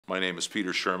My name is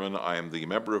Peter Shurman. I am the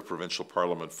Member of Provincial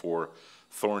Parliament for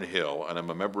Thornhill, and I'm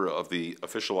a member of the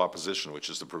official opposition, which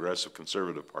is the Progressive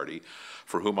Conservative Party,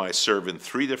 for whom I serve in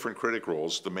 3 different critic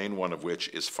roles, the main one of which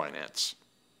is finance.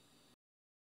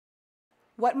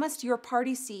 What must your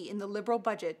party see in the Liberal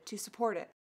budget to support it?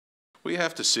 We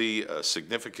have to see a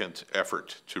significant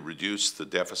effort to reduce the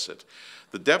deficit.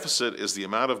 The deficit is the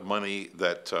amount of money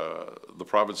that the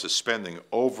province is spending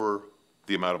over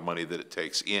the amount of money that it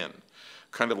takes in,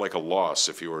 kind of like a loss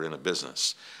if you were in a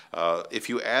business. If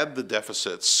you add the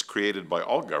deficits created by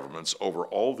all governments over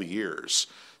all the years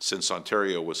since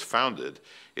Ontario was founded,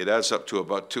 it adds up to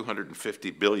about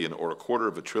 $250 billion, or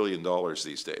 $250 billion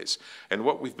these days. And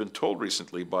what we've been told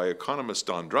recently by economist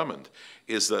Don Drummond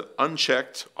is that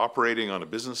unchecked, operating on a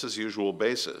business-as-usual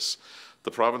basis, the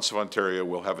province of Ontario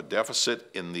will have a deficit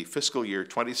in the fiscal year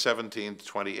 2017 to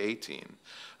 2018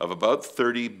 of about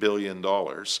 $30 billion,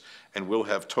 and will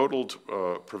have totaled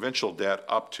provincial debt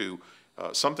up to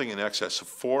something in excess of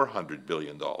 $400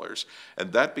 billion.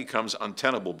 And that becomes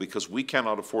untenable because we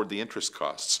cannot afford the interest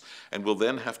costs, and we'll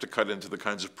then have to cut into the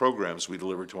kinds of programs we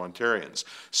deliver to Ontarians.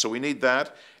 So we need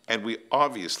that, and we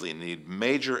obviously need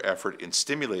major effort in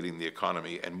stimulating the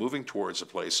economy and moving towards a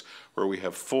place where we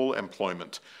have full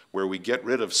employment, where we get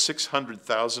rid of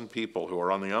 600,000 people who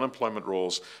are on the unemployment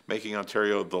rolls, making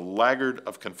Ontario the laggard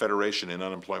of Confederation in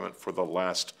unemployment for the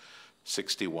last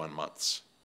 61 months.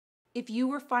 If you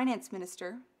were finance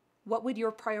minister, what would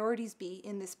your priorities be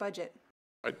in this budget?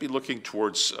 I'd be looking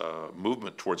towards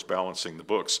movement towards balancing the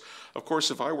books. Of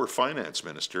course, if I were finance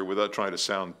minister, without trying to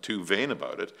sound too vain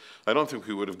about it, I don't think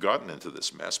we would have gotten into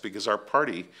this mess, because our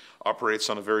party operates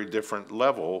on a very different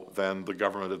level than the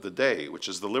government of the day, which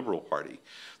is the Liberal Party.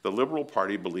 The Liberal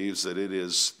Party believes that it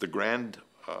is the grand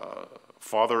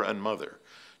father and mother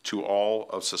to all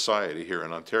of society here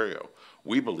in Ontario.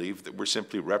 We believe that we're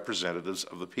simply representatives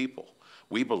of the people.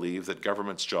 We believe that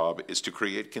government's job is to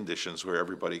create conditions where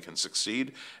everybody can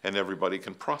succeed and everybody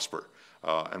can prosper.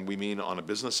 And we mean on a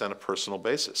business and a personal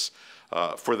basis.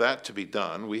 For that to be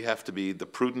done, we have to be the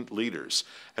prudent leaders.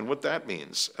 And what that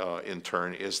means, in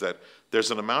turn, is that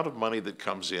there's an amount of money that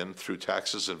comes in through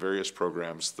taxes and various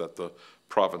programs that the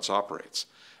province operates.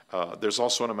 There's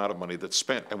also an amount of money that's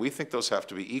spent, and we think those have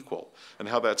to be equal. And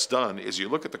how that's done is you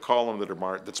look at the column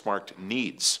that's marked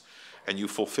needs, and you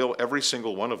fulfill every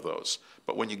single one of those.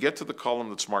 But when you get to the column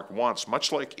that's marked wants,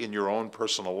 much like in your own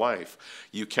personal life,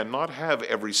 you cannot have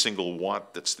every single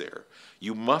want that's there.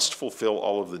 You must fulfill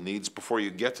all of the needs before you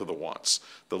get to the wants.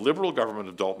 The Liberal government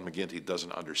of Dalton McGuinty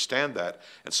doesn't understand that,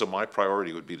 and so my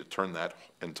priority would be to turn that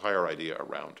entire idea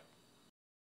around.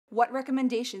 What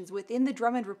recommendations within the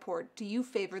Drummond Report do you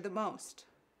favor the most?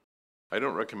 I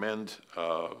don't recommend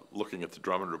looking at the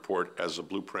Drummond Report as a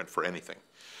blueprint for anything.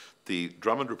 The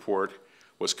Drummond Report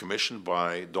was commissioned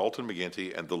by Dalton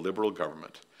McGuinty and the Liberal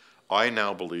government. I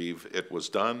now believe it was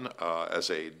done as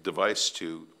a device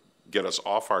to get us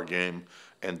off our game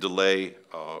and delay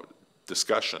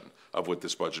discussion of what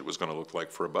this budget was going to look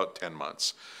like for about 10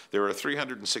 months. There are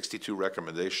 362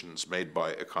 recommendations made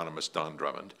by economist Don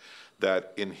Drummond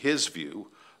that, in his view,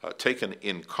 taken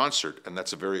in concert, and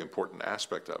that's a very important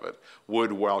aspect of it,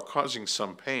 would, while causing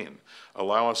some pain,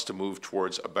 allow us to move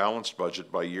towards a balanced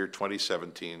budget by year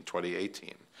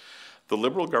 2017-2018. The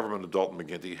Liberal government of Dalton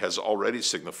McGuinty has already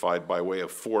signified, by way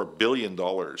of $4 billion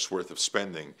worth of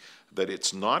spending, that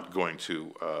it's not going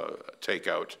to take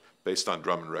out, based on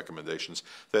Drummond recommendations,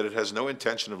 that it has no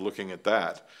intention of looking at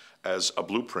that as a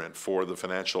blueprint for the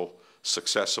financial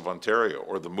success of Ontario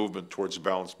or the movement towards a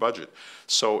balanced budget.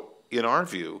 So, in our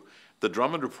view, the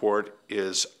Drummond Report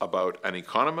is about an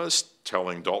economist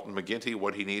telling Dalton McGuinty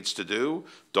what he needs to do,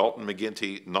 Dalton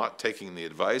McGuinty not taking the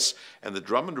advice, and the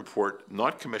Drummond Report,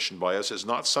 not commissioned by us, is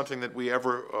not something that we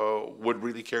ever would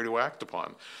really care to act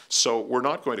upon. So we're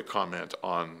not going to comment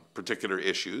on particular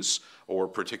issues or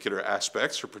particular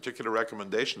aspects or particular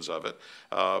recommendations of it.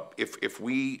 If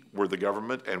we were the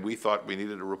government and we thought we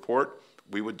needed a report,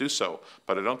 we would do so.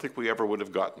 But I don't think we ever would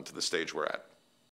have gotten to the stage we're at.